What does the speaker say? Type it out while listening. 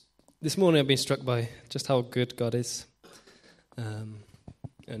This morning I've been struck by just how good God is.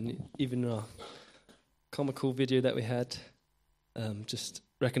 And even our comical video that we had, just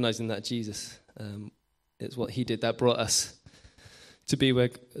recognizing that Jesus is what he did that brought us to be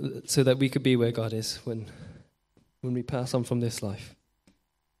where, so that we could be where God is when we pass on from this life.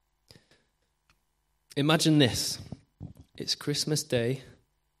 Imagine this. It's Christmas Day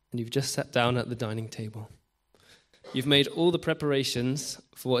and you've just sat down at the dining table. You've made all the preparations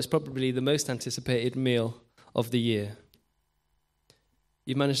for what is probably the most anticipated meal of the year.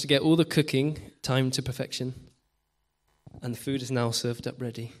 You've managed to get all the cooking timed to perfection, and the food is now served up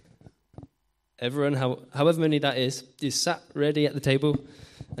ready. Everyone, however many that is sat ready at the table,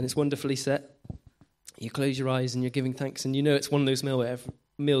 and it's wonderfully set. You close your eyes and you're giving thanks, and you know it's one of those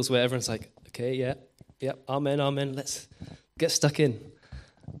meals where everyone's like, okay, yeah, amen, let's get stuck in.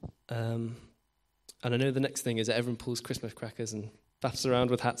 And I know the next thing is that everyone pulls Christmas crackers and faffs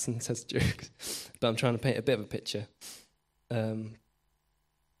around with hats and says jokes. But I'm trying to paint a bit of a picture.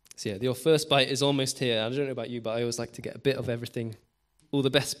 Your first bite is almost here. I don't know about you, but I always like to get a bit of everything, all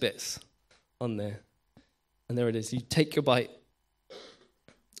the best bits on there. And there it is. You take your bite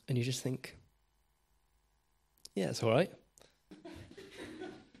and you just think, yeah, it's all right.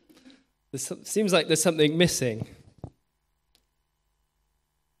 Seems like there's something missing.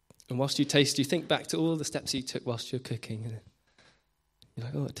 And whilst you taste, you think back to all the steps you took whilst you're cooking. And you're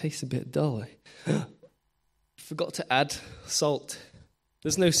like, oh, it tastes a bit dull. Forgot to add salt.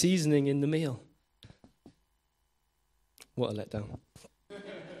 There's no seasoning in the meal. What a letdown.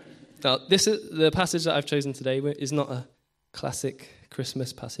 Now, the passage that I've chosen today is not a classic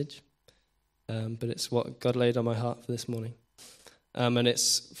Christmas passage, but it's what God laid on my heart for this morning. And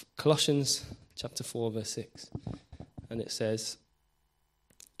it's Colossians chapter 4, verse 6. And it says,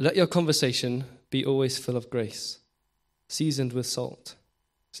 let your conversation be always full of grace, seasoned with salt,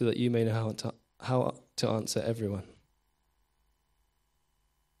 so that you may know how to answer everyone.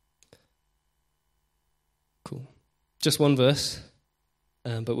 Cool. Just one verse,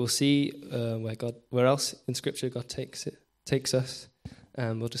 but we'll see where else in Scripture God takes us,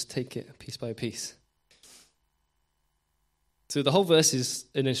 and we'll just take it piece by piece. So the whole verse is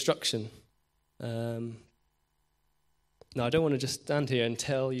an instruction. Now, I don't want to just stand here and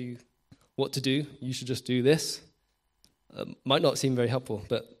tell you what to do. You should just do this. Might not seem very helpful,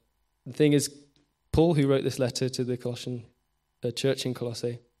 but the thing is, Paul, who wrote this letter to the Colossian church in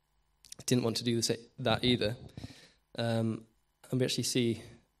Colossae, didn't want to do that either. And we actually see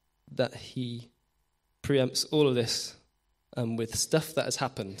that he preempts all of this with stuff that has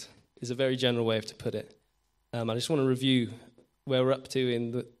happened, is a very general way to put it. I just want to review where we're up to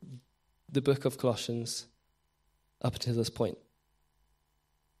in the book of Colossians up until this point.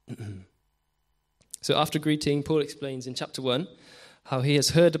 So after greeting, Paul explains in chapter 1 how he has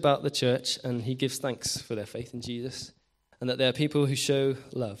heard about the church and he gives thanks for their faith in Jesus and that they are people who show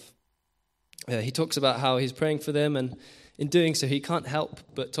love. He talks about how he's praying for them, and in doing so he can't help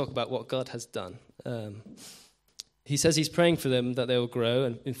but talk about what God has done. He says he's praying for them that they will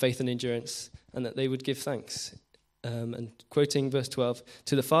grow in faith and endurance and that they would give thanks. And quoting verse 12,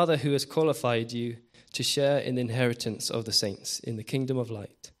 to the Father who has qualified you to share in the inheritance of the saints in the kingdom of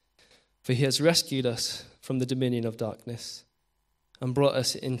light. For he has rescued us from the dominion of darkness and brought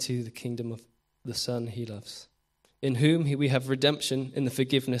us into the kingdom of the Son he loves, in whom we have redemption in the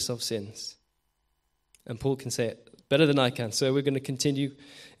forgiveness of sins. And Paul can say it better than I can, so we're going to continue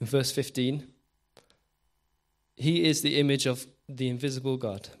in verse 15. He is the image of the invisible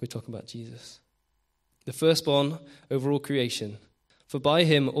God. We're talking about Jesus, the firstborn over all creation. For by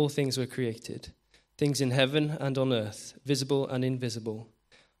him all things were created, things in heaven and on earth, visible and invisible,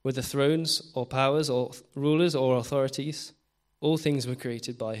 whether thrones or powers or rulers or authorities, all things were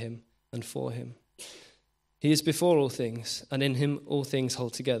created by him and for him. He is before all things, and in him all things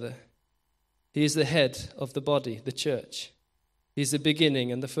hold together. He is the head of the body, the church. He is the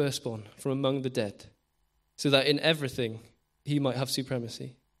beginning and the firstborn from among the dead, so that in everything he might have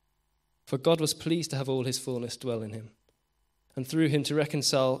supremacy. For God was pleased to have all his fullness dwell in him, and through him to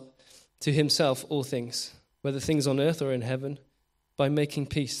reconcile to himself all things, whether things on earth or in heaven, by making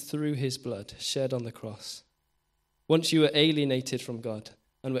peace through his blood shed on the cross. Once you were alienated from God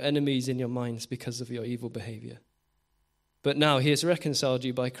and were enemies in your minds because of your evil behavior. But now he has reconciled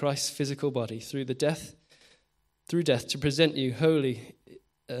you by Christ's physical body through death to present you holy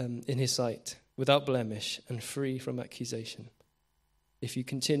in his sight, without blemish and free from accusation. If you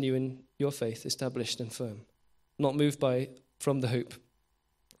continue in your faith, established and firm, not moved from the hope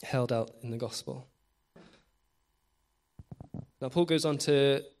held out in the gospel. Now Paul goes on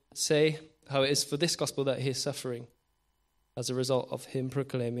to say how it is for this gospel that he is suffering. as a result of him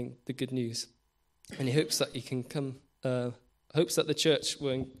proclaiming the good news. And he hopes that hopes that the church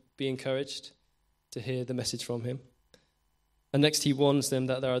will be encouraged to hear the message from him. And next he warns them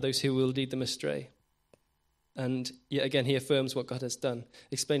that there are those who will lead them astray. And yet again he affirms what God has done,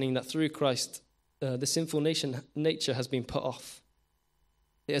 explaining that through Christ the sinful nature has been put off.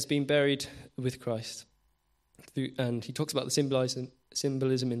 It has been buried with Christ. And he talks about the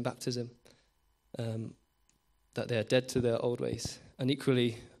symbolism in baptism, that they are dead to their old ways, and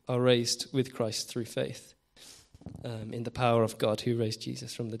equally are raised with Christ through faith in the power of God who raised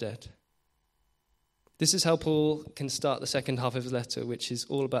Jesus from the dead. This is how Paul can start the second half of his letter, which is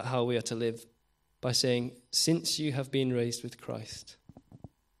all about how we are to live, by saying, since you have been raised with Christ.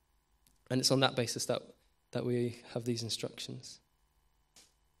 And it's on that basis that we have these instructions.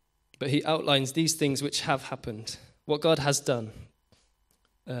 But he outlines these things which have happened, what God has done.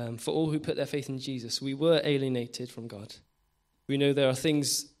 For all who put their faith in Jesus, we were alienated from God. We know there are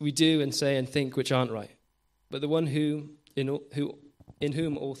things we do and say and think which aren't right. But the one in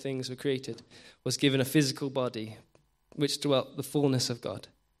whom all things were created was given a physical body which dwelt the fullness of God.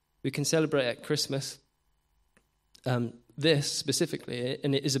 We can celebrate at Christmas this specifically,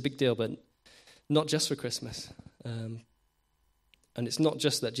 and it is a big deal, but not just for Christmas. And it's not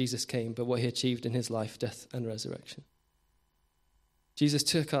just that Jesus came, but what he achieved in his life, death, and resurrection. Jesus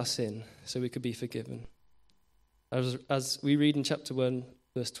took our sin so we could be forgiven. As we read in chapter 1,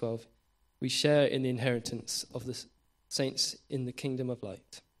 verse 12, we share in the inheritance of the saints in the kingdom of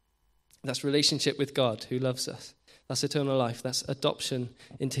light. That's relationship with God who loves us. That's eternal life. That's adoption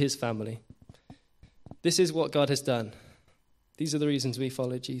into his family. This is what God has done. These are the reasons we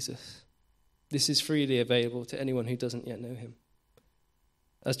follow Jesus. This is freely available to anyone who doesn't yet know him.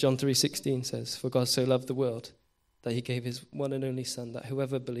 As John 3:16 says, for God so loved the world that he gave his one and only Son, that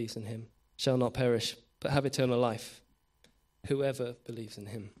whoever believes in him shall not perish, but have eternal life. Whoever believes in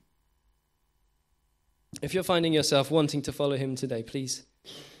him. If you're finding yourself wanting to follow him today, please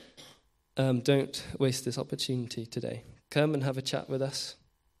don't waste this opportunity today. Come and have a chat with us.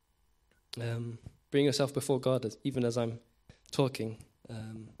 Bring yourself before God, even as I'm talking.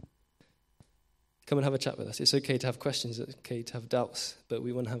 Come and have a chat with us. It's okay to have questions, it's okay to have doubts, but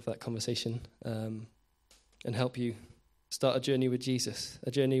we want to have that conversation and help you start a journey with Jesus,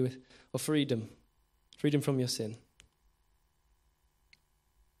 a journey of freedom from your sin.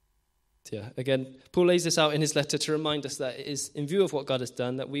 Yeah, again, Paul lays this out in his letter to remind us that it is in view of what God has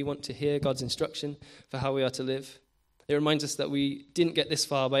done that we want to hear God's instruction for how we are to live. It reminds us that we didn't get this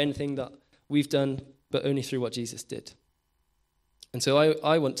far by anything that we've done, but only through what Jesus did. And so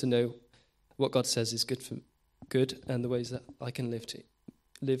I want to know what God says is good and the ways that I can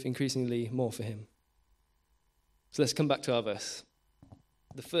live increasingly more for him. So let's come back to our verse.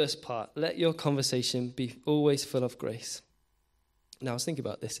 The first part, let your conversation be always full of grace. Now I was thinking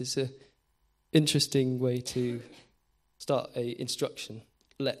about this. It's an interesting way to start an instruction.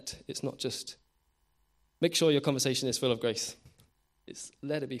 It's not just make sure your conversation is full of grace. It's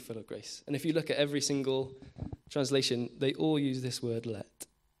let it be full of grace. And if you look at every single translation, they all use this word let.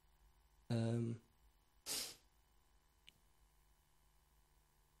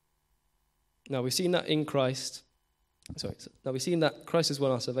 Now we've seen that in Christ. Now we've seen that Christ has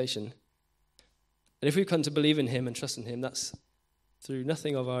won our salvation. And if we come to believe in him and trust in him, that's through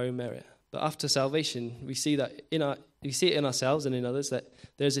nothing of our own merit. But after salvation, we see it in ourselves and in others that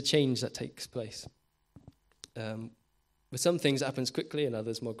there's a change that takes place. With some things it happens quickly and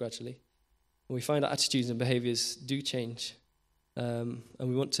others more gradually. And we find our attitudes and behaviors do change. And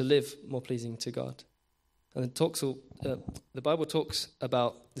we want to live more pleasing to God. And the Bible talks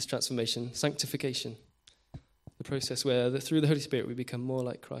about this transformation, sanctification, the process where through the Holy Spirit we become more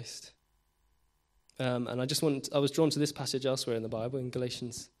like Christ. And I was drawn to this passage elsewhere in the Bible, in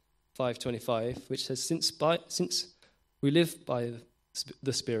Galatians 5:25, which says, since we live by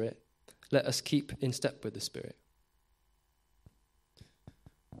the Spirit, let us keep in step with the Spirit.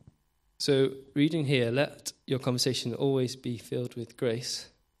 So reading here, let your conversation always be filled with grace.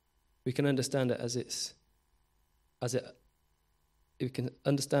 We can understand it we can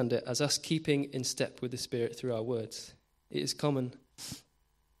understand it as us keeping in step with the Spirit through our words. It is common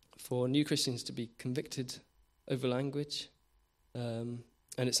for new Christians to be convicted over language, and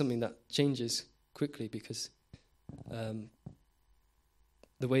it's something that changes quickly because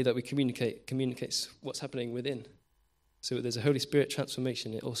the way that we communicates what's happening within. So there's a Holy Spirit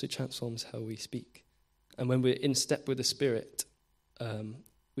transformation. It also transforms how we speak. And when we're in step with the Spirit,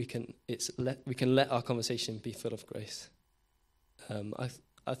 we can let our conversation be full of grace.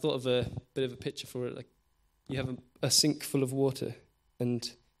 I thought of a bit of a picture for it. Like you have a sink full of water,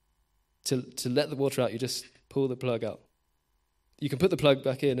 and to let the water out, you just pull the plug out. You can put the plug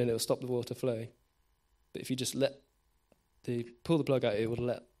back in and it'll stop the water flowing. But if you just pull the plug out, it will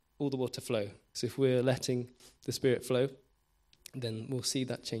let all the water flow. So if we're letting the Spirit flow, then we'll see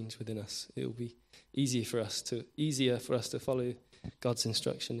that change within us. It will be easier for us to follow God's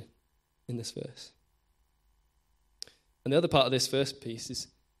instruction in this verse. And the other part of this first piece is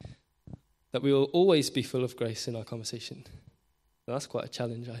that we will always be full of grace in our conversation. Now, that's quite a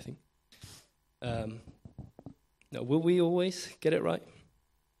challenge, I think. Now, will we always get it right?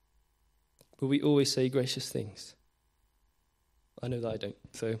 Will we always say gracious things? I know that I don't.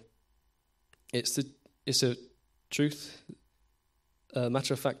 So it's a truth, a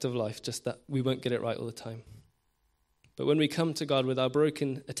matter of fact of life, just that we won't get it right all the time. But when we come to God with our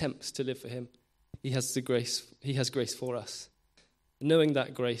broken attempts to live for him, he has grace for us. Knowing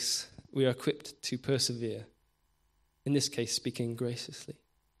that grace, we are equipped to persevere. In this case, speaking graciously.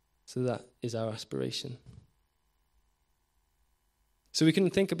 So that is our aspiration. So we can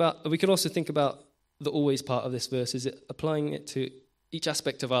also think about the always part of this verse. Is it applying it to each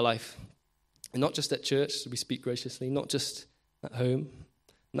aspect of our life? And not just at church, so we speak graciously, not just at home.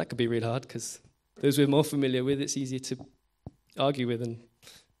 And that could be really hard because those we're more familiar with, it's easier to argue with and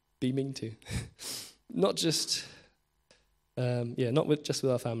be mean to. Not just, just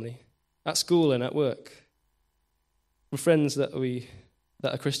with our family. At school and at work. With friends that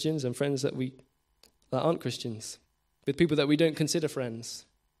are Christians and friends that aren't Christians. With people that we don't consider friends.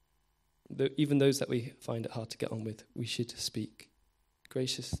 Even those that we find it hard to get on with, we should speak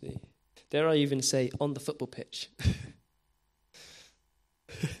graciously. Dare I even say, on the football pitch.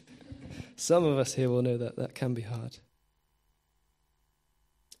 Some of us here will know that can be hard.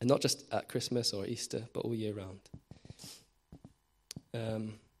 And not just at Christmas or Easter, but all year round.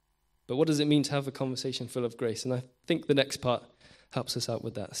 But what does it mean to have a conversation full of grace? And I think the next part helps us out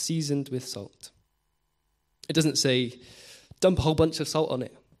with that. Seasoned with salt. It doesn't say, dump a whole bunch of salt on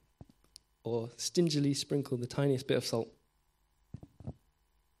it. Or stingily sprinkle the tiniest bit of salt.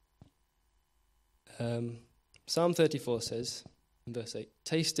 Psalm 34 says, in verse 8,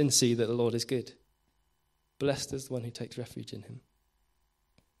 taste and see that the Lord is good. Blessed is the one who takes refuge in him.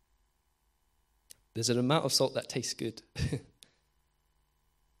 There's an amount of salt that tastes good.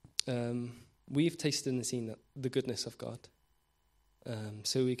 We've tasted and seen the goodness of God.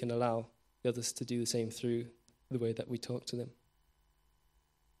 So we can allow the others to do the same through the way that we talk to them.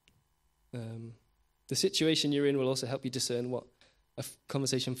 The situation you're in will also help you discern what a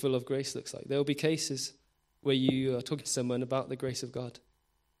conversation full of grace looks like. There will be cases where you are talking to someone about the grace of God.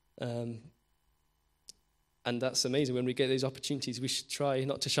 And that's amazing. When we get those opportunities, we should try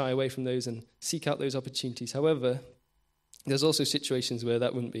not to shy away from those and seek out those opportunities. However, there's also situations where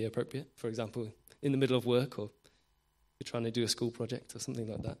that wouldn't be appropriate. For example, in the middle of work, or you're trying to do a school project or something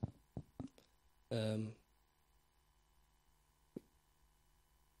like that.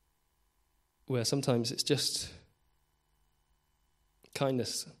 Where sometimes it's just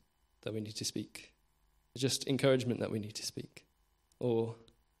kindness that we need to speak. Just encouragement that we need to speak. Or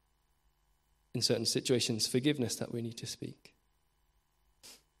in certain situations, forgiveness that we need to speak.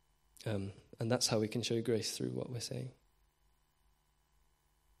 And that's how we can show grace through what we're saying.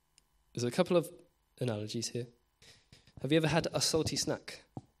 There's a couple of analogies here. Have you ever had a salty snack?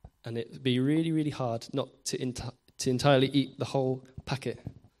 And it'd be really, really hard not to entirely eat the whole packet.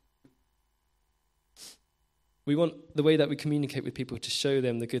 We want the way that we communicate with people to show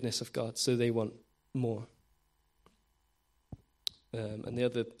them the goodness of God, so they want more. And the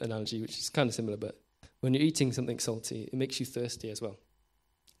other analogy, which is kind of similar, but when you're eating something salty, it makes you thirsty as well.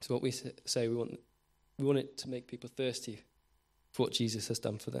 So what we say, we want it to make people thirsty for what Jesus has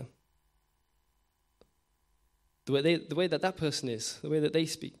done for them. The way that person is, the way that they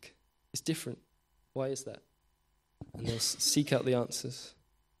speak, is different. Why is that? And they'll seek out the answers.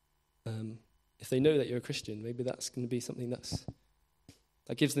 If they know that you're a Christian, maybe that's going to be something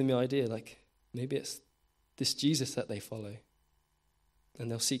that gives them the idea, like maybe it's this Jesus that they follow. And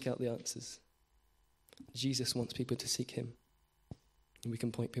they'll seek out the answers. Jesus wants people to seek him. And we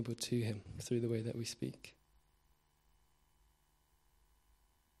can point people to him through the way that we speak.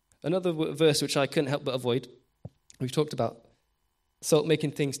 Another verse which I couldn't help but avoid, we've talked about salt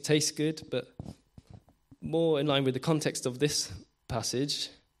making things taste good, but more in line with the context of this passage,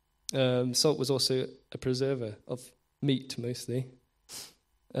 salt was also a preserver of meat mostly.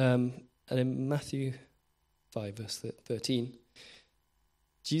 And in Matthew 5, verse 13,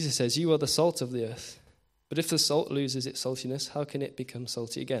 Jesus says, "You are the salt of the earth, but if the salt loses its saltiness, how can it become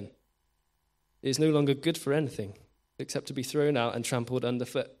salty again? It is no longer good for anything except to be thrown out and trampled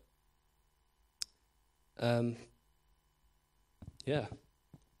underfoot." Yeah.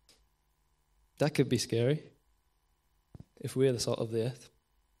 That could be scary. if we're the salt of the earth.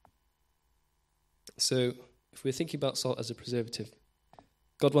 So if we're thinking about salt as a preservative,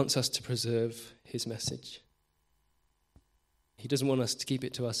 God wants us to preserve his message. He doesn't want us to keep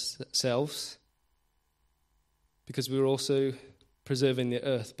it to ourselves, because we're also preserving the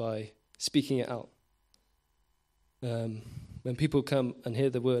earth by speaking it out. When people come and hear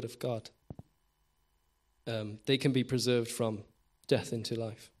the word of God, they can be preserved from death into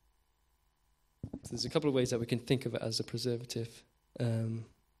life. So there's a couple of ways that we can think of it as a preservative.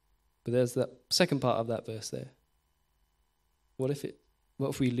 But there's that second part of that verse there. What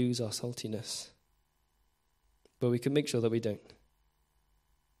if we lose our saltiness? But we can make sure that we don't.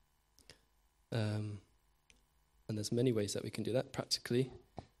 And there's many ways that we can do that practically.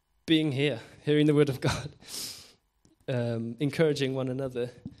 Being here, hearing the word of God, encouraging one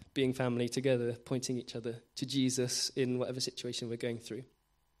another, being family together, pointing each other to Jesus in whatever situation we're going through.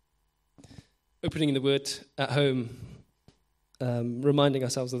 Opening the word at home, reminding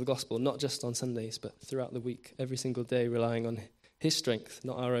ourselves of the gospel, not just on Sundays, but throughout the week, every single day, relying on his strength,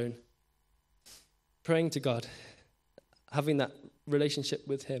 not our own. Praying to God, having that relationship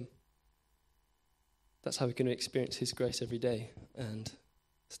with him. That's how we can experience his grace every day and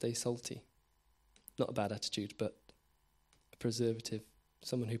stay salty. Not a bad attitude, but a preservative.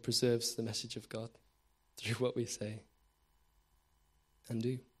 Someone who preserves the message of God through what we say and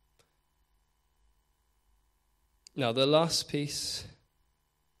do. Now, the last piece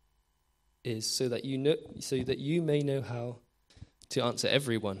is so that you may know how to answer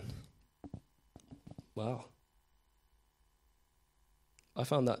everyone. Wow. I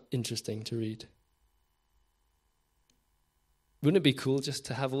found that interesting to read. Wouldn't it be cool just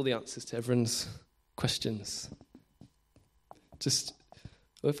to have all the answers to everyone's questions?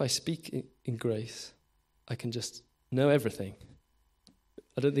 If I speak in grace, I can just know everything.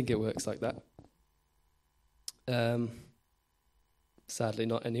 I don't think it works like that. Sadly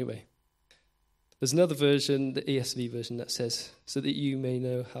not anyway. There's another version, the ESV version, that says, so that you may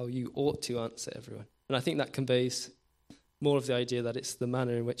know how you ought to answer everyone. And I think that conveys more of the idea that it's the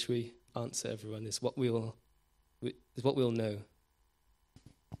manner in which we answer everyone is what we'll know.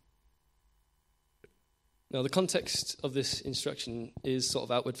 Now, the context of this instruction is sort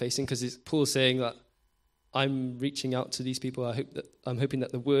of outward facing, because Paul's saying that I'm reaching out to these people. I'm hoping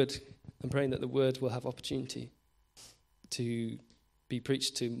that I'm praying that the word will have opportunity to be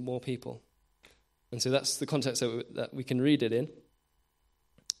preached to more people. And so that's the context that we can read it in.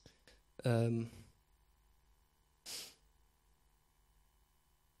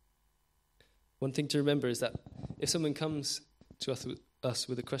 One thing to remember is that if someone comes to us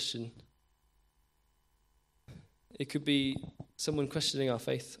with a question, it could be someone questioning our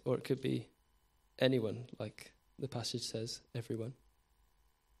faith, or it could be anyone, like the passage says, everyone.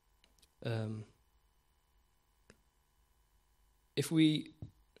 If we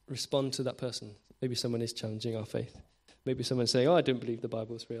respond to that person, maybe someone is challenging our faith. Maybe someone's saying, I don't believe the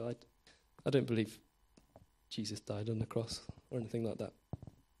Bible is real. I don't believe Jesus died on the cross or anything like that.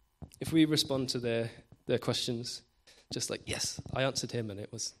 If we respond to their questions, just like, yes, I answered him and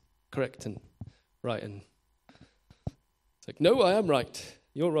it was correct and right, and it's like, no, I am right,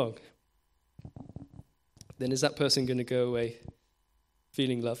 you're wrong. Then is that person going to go away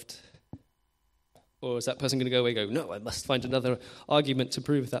feeling loved? Or is that person going to go away and go, no, I must find another argument to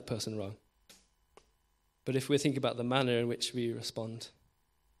prove that person wrong? But if we're thinking about the manner in which we respond,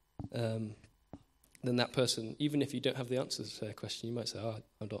 then that person, even if you don't have the answers to their question, you might say,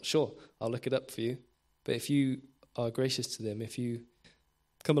 I'm not sure, I'll look it up for you. But if you are gracious to them, if you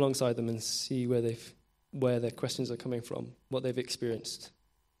come alongside them and see where their questions are coming from, what they've experienced,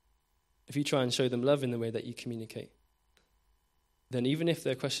 if you try and show them love in the way that you communicate, then even if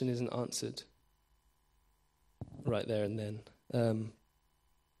their question isn't answered right there and then,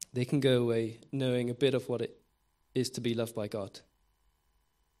 they can go away knowing a bit of what it is to be loved by God.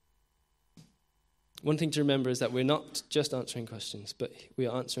 One thing to remember is that we're not just answering questions, but we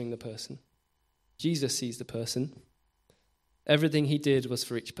are answering the person. Jesus sees the person. Everything he did was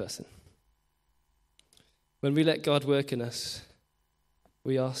for each person. When we let God work in us,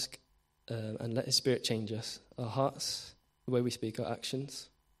 we ask and let his Spirit change us, our hearts, the way we speak, our actions.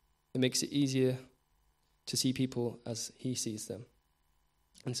 It makes it easier to see people as he sees them.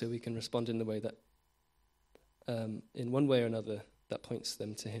 And so we can respond in the way that, in one way or another, that points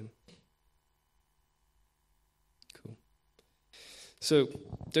them to him. Cool. So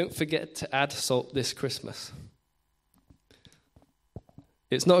don't forget to add salt this Christmas.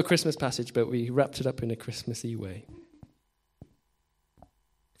 It's not a Christmas passage, but we wrapped it up in a Christmassy way.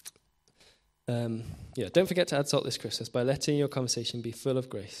 Don't forget to add salt this Christmas by letting your conversation be full of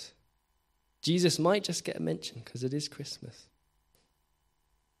grace. Jesus might just get a mention because it is Christmas.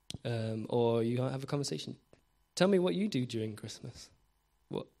 Or you might have a conversation. Tell me what you do during Christmas.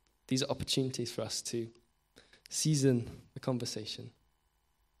 These are opportunities for us to season the conversation.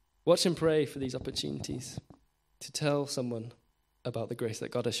 Watch and pray for these opportunities to tell someone about the grace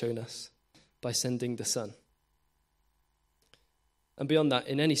that God has shown us by sending the Son. And beyond that,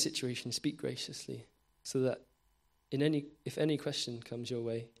 in any situation, speak graciously so that if any question comes your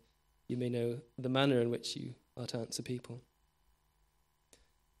way, you may know the manner in which you are to answer people.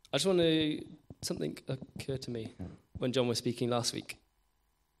 I just want to, something occurred to me when John was speaking last week.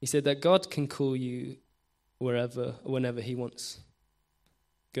 He said that God can call you wherever, whenever he wants,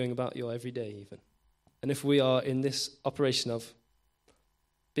 going about your everyday even. And if we are in this operation of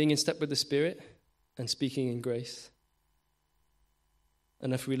being in step with the Spirit and speaking in grace,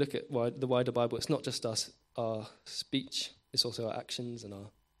 and if we look at the wider Bible, it's not just our speech, it's also our actions and our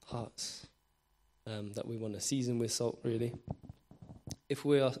hearts that we want to season with salt, really. If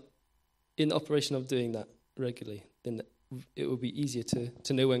we are in the operation of doing that regularly, then it will be easier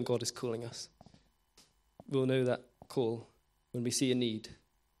to know when God is calling us. We'll know that call when we see a need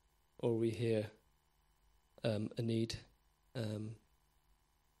or we hear a need,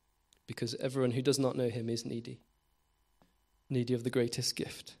 because everyone who does not know him is needy of the greatest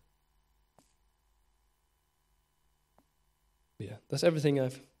gift. Yeah, that's everything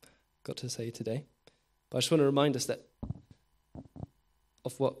I've got to say today. But I just want to remind us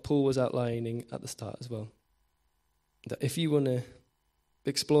of what Paul was outlining at the start as well. That if you want to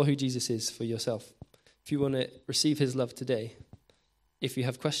explore who Jesus is for yourself, if you want to receive his love today, if you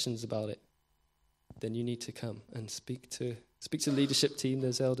have questions about it, then you need to come and speak to the leadership team.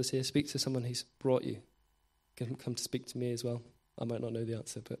 There's elders here. Speak to someone who's brought you. You can come to speak to me as well. I might not know the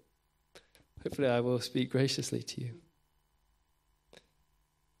answer, but hopefully I will speak graciously to you.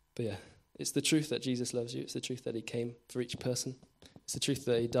 But yeah, it's the truth that Jesus loves you. It's the truth that he came for each person. It's the truth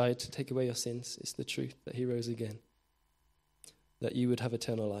that he died to take away your sins. It's the truth that he rose again, that you would have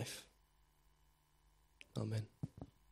eternal life. Amen.